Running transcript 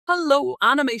Hello,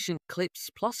 Animation Clips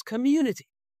Plus community.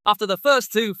 After the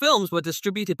first two films were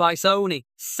distributed by Sony,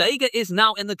 Sega is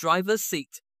now in the driver's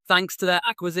seat, thanks to their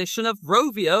acquisition of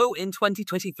Rovio in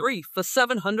 2023 for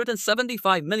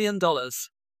 $775 million.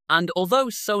 And although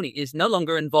Sony is no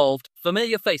longer involved,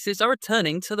 familiar faces are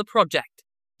returning to the project.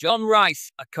 John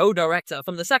Rice, a co-director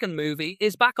from the second movie,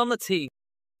 is back on the team,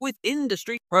 with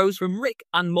industry pros from Rick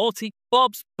and Morty,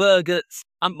 Bob's Burgers,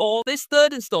 and more. This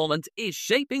third installment is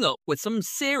shaping up with some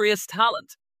serious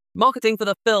talent. Marketing for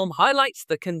the film highlights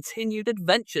the continued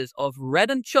adventures of Red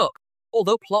and Chuck,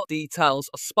 although plot details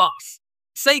are sparse.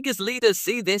 Sega's leaders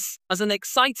see this as an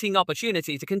exciting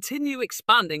opportunity to continue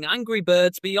expanding Angry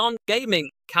Birds beyond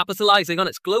gaming, capitalizing on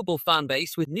its global fan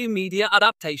base with new media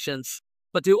adaptations.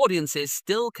 But do audiences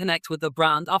still connect with the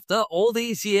brand after all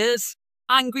these years?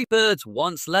 Angry Birds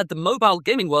once led the mobile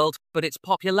gaming world, but its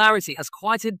popularity has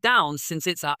quieted down since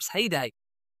its app's heyday.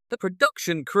 The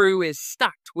production crew is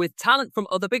stacked with talent from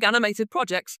other big animated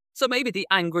projects, so maybe the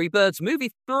Angry Birds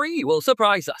Movie 3 will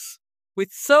surprise us. With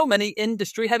so many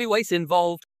industry heavyweights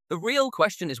involved, the real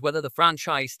question is whether the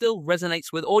franchise still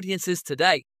resonates with audiences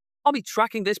today. I'll be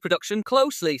tracking this production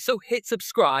closely, so hit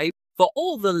subscribe for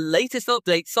all the latest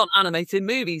updates on animated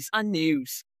movies and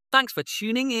news. Thanks for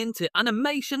tuning in to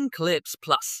Animation Clips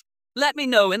Plus. Let me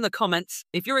know in the comments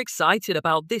if you're excited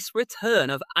about this return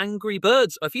of Angry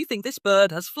Birds or if you think this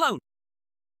bird has flown.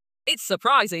 It's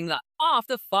surprising that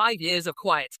after 5 years of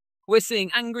quiet, we're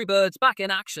seeing Angry Birds back in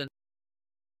action.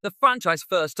 The franchise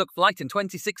first took flight in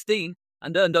 2016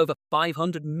 and earned over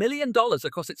 $500 million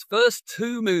across its first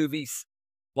two movies.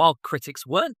 While critics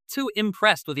weren't too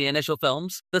impressed with the initial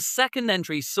films, the second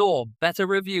entry saw better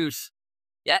reviews.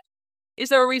 Yet, is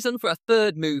there a reason for a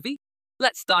third movie?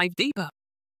 Let's dive deeper.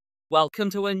 Welcome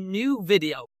to a new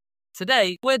video.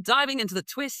 Today, we're diving into the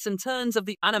twists and turns of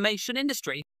the animation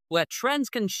industry, where trends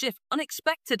can shift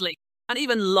unexpectedly, and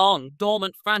even long,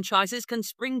 dormant franchises can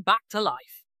spring back to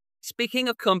life. Speaking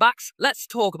of comebacks, let's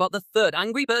talk about the third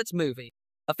Angry Birds movie.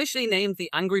 Officially named the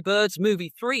Angry Birds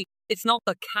Movie 3, it's not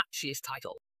the catchiest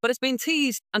title, but it's been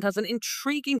teased and has an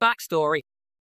intriguing backstory